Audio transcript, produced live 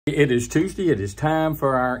It is Tuesday. It is time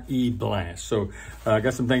for our e-blast. So I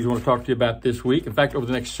got some things I want to talk to you about this week. In fact, over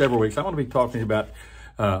the next several weeks, I want to be talking to you about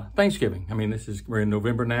Thanksgiving. I mean, we're in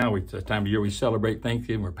November now. It's the time of year we celebrate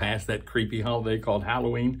Thanksgiving. We're past that creepy holiday called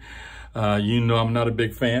Halloween. You know I'm not a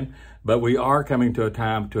big fan, but we are coming to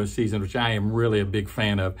a season which I am really a big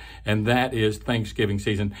fan of, and that is Thanksgiving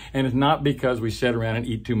season. And it's not because we sit around and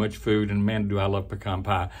eat too much food, and man, do I love pecan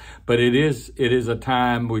pie, but it is a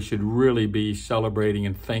time we should really be celebrating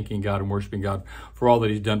and thanking God and worshiping God for all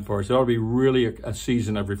that He's done for us. It ought to be really a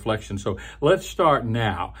season of reflection. So let's start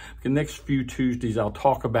now. The next few Tuesdays, I'll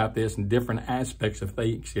talk about this and different aspects of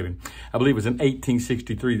Thanksgiving. I believe it was in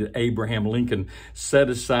 1863 that Abraham Lincoln set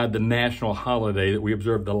aside the national holiday that we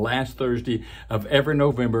observe the last Thursday of every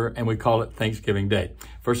November, and we call it Thanksgiving Day.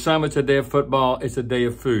 For some, it's a day of football, it's a day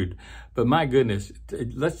of food. But my goodness,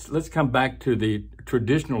 let's come back to the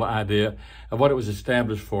traditional idea of what it was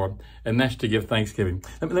established for, and that's to give thanksgiving.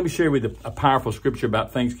 Let me share with you a powerful scripture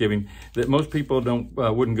about Thanksgiving that most people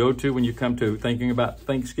wouldn't go to when you come to thinking about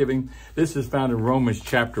Thanksgiving. This is found in Romans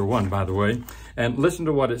chapter 1, by the way. And listen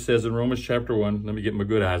to what it says in Romans chapter 1. Let me get my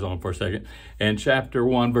good eyes on for a second. And chapter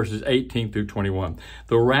 1, verses 18 through 21.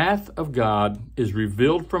 The wrath of God is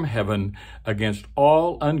revealed from heaven against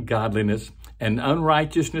all ungodliness and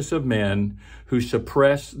unrighteousness of men who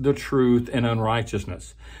suppress the truth in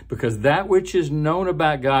unrighteousness. Because that which is known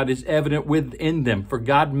about God is evident within them, for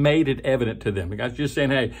God made it evident to them. God's just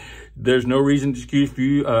saying, hey, there's no reason to excuse for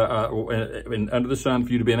you under the sun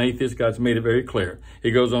for you to be an atheist. God's made it very clear.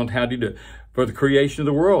 He goes on, how do you do it? For the creation of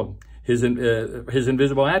the world, his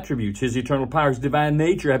invisible attributes, his eternal power, his divine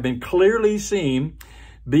nature have been clearly seen,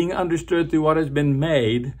 being understood through what has been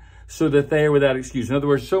made, so that they are without excuse. In other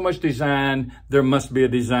words, so much design, there must be a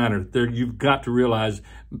designer. You've got to realize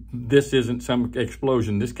this isn't some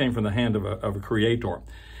explosion. This came from the hand of a creator.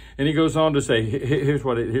 And he goes on to say, here's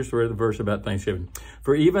the verse about Thanksgiving.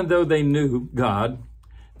 For even though they knew God,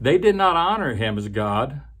 they did not honor him as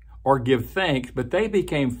God or give thanks, but they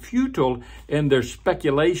became futile in their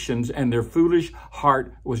speculations, and their foolish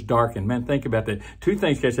heart was darkened. Man, think about that. Two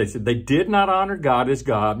things guys said. They did not honor God as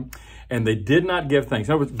God, and they did not give thanks.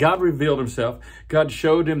 In other words, God revealed himself. God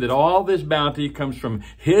showed him that all this bounty comes from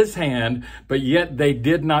his hand, but yet they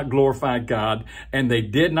did not glorify God, and they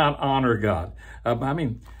did not honor God. Put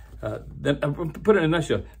it in a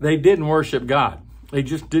nutshell. They didn't worship God. They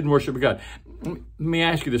just didn't worship God. Let me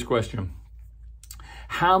ask you this question.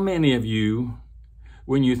 How many of you,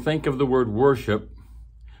 when you think of the word worship,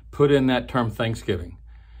 put in that term Thanksgiving?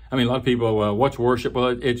 I mean, a lot of people, what's worship?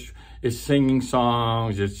 Well, it's singing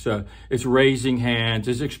songs, it's raising hands,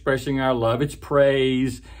 it's expressing our love, it's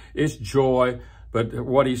praise, it's joy. But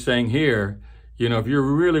what he's saying here, you know, if you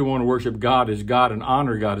really want to worship God as God and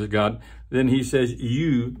honor God as God, then he says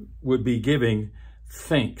you would be giving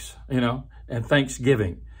thanks, you know, and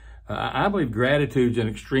thanksgiving. I believe gratitude is an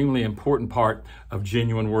extremely important part of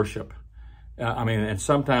genuine worship. And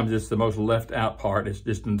sometimes it's the most left out part. It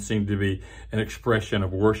just doesn't seem to be an expression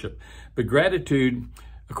of worship. But gratitude,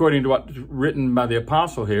 according to what's written by the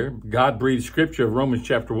apostle here, God-breathed scripture of Romans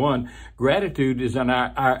chapter 1, gratitude is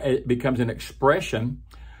it becomes an expression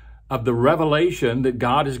of the revelation that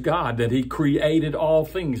God is God, that he created all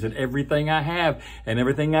things, that everything I have and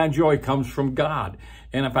everything I enjoy comes from God.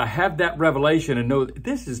 And if I have that revelation and know that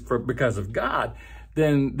this is because of God,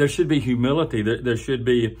 then there should be humility. There should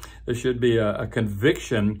be a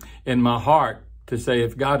conviction in my heart to say,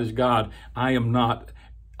 if God is God, I am not.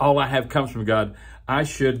 All I have comes from God. I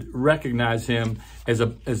should recognize him as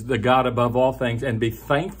the God above all things and be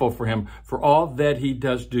thankful for him for all that he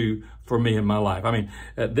does do for me in my life. I mean,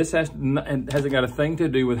 this hasn't got a thing to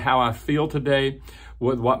do with how I feel today,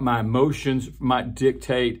 with what my emotions might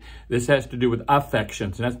dictate. This has to do with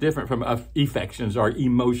affections, and that's different from affections or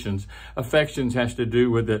emotions. Affections has to do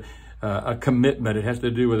with a commitment. It has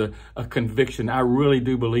to do with a conviction. I really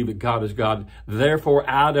do believe that God is God. Therefore,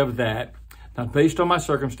 out of that, not based on my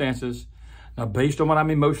circumstances, not based on what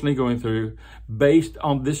I'm emotionally going through, based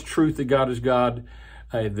on this truth that God is God,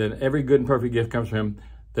 that every good and perfect gift comes from him,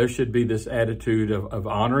 there should be this attitude of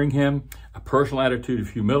honoring him, a personal attitude of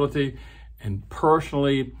humility, and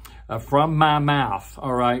personally from my mouth,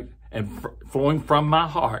 all right, and flowing from my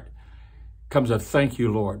heart comes a thank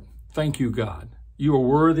you, Lord. Thank you, God. You are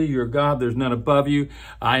worthy. You're God. There's none above you.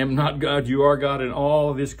 I am not God. You are God, and all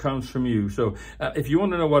of this comes from you. So if you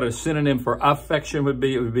want to know what a synonym for affection would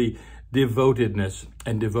be, it would be devotedness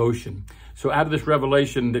and devotion. So out of this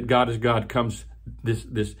revelation that God is God comes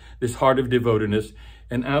this heart of devotedness,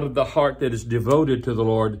 And out of the heart that is devoted to the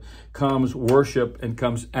Lord comes worship and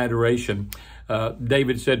comes adoration.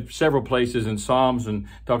 David said several places in Psalms and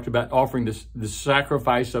talked about offering the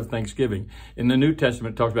sacrifice of thanksgiving. In the New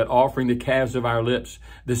Testament, it talks about offering the calves of our lips,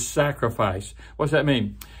 this sacrifice. What's that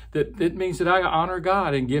mean? That it means that I honor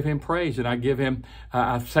God and give him praise, and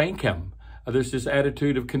I thank him. There's this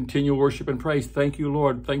attitude of continual worship and praise. Thank you,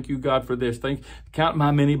 Lord. Thank you, God, for this. Count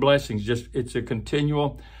my many blessings. It's a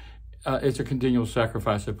continual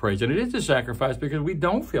sacrifice of praise. And it is a sacrifice because we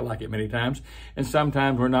don't feel like it many times. And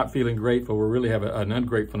sometimes we're not feeling grateful. We really have an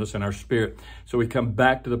ungratefulness in our spirit. So we come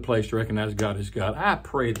back to the place to recognize God is God. I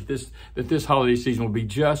pray that this holiday season will be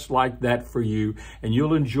just like that for you. And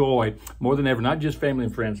you'll enjoy more than ever, not just family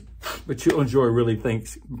and friends, but you'll enjoy really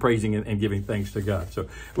praising and giving thanks to God. So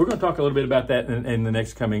we're going to talk a little bit about that in the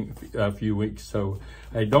next coming few weeks. So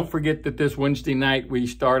hey, don't forget that this Wednesday night, we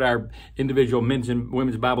start our individual men's and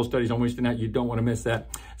women's Bible studies on Wednesday night. You don't want to miss that.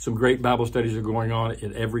 Some great Bible studies are going on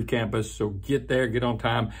at every campus. So get there, get on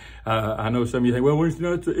time. I know some of you think, well, Wednesday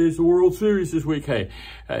night is the World Series this week. Hey,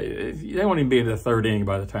 they won't even be in the third inning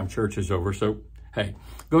by the time church is over. So hey,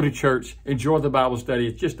 go to church, enjoy the Bible study.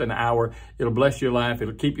 It's just an hour. It'll bless your life.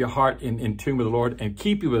 It'll keep your heart in tune with the Lord and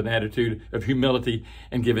keep you with an attitude of humility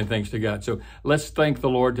and giving thanks to God. So let's thank the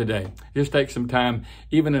Lord today. Just take some time,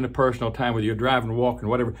 even in a personal time, whether you're driving, walking,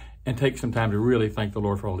 whatever, and take some time to really thank the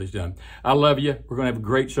Lord for all he's done. I love you. We're going to have a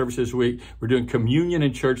great service this week. We're doing communion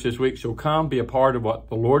in church this week, so come be a part of what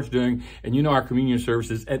the Lord's doing. And you know our communion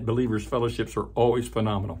services at Believers Fellowships are always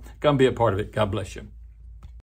phenomenal. Come be a part of it. God bless you.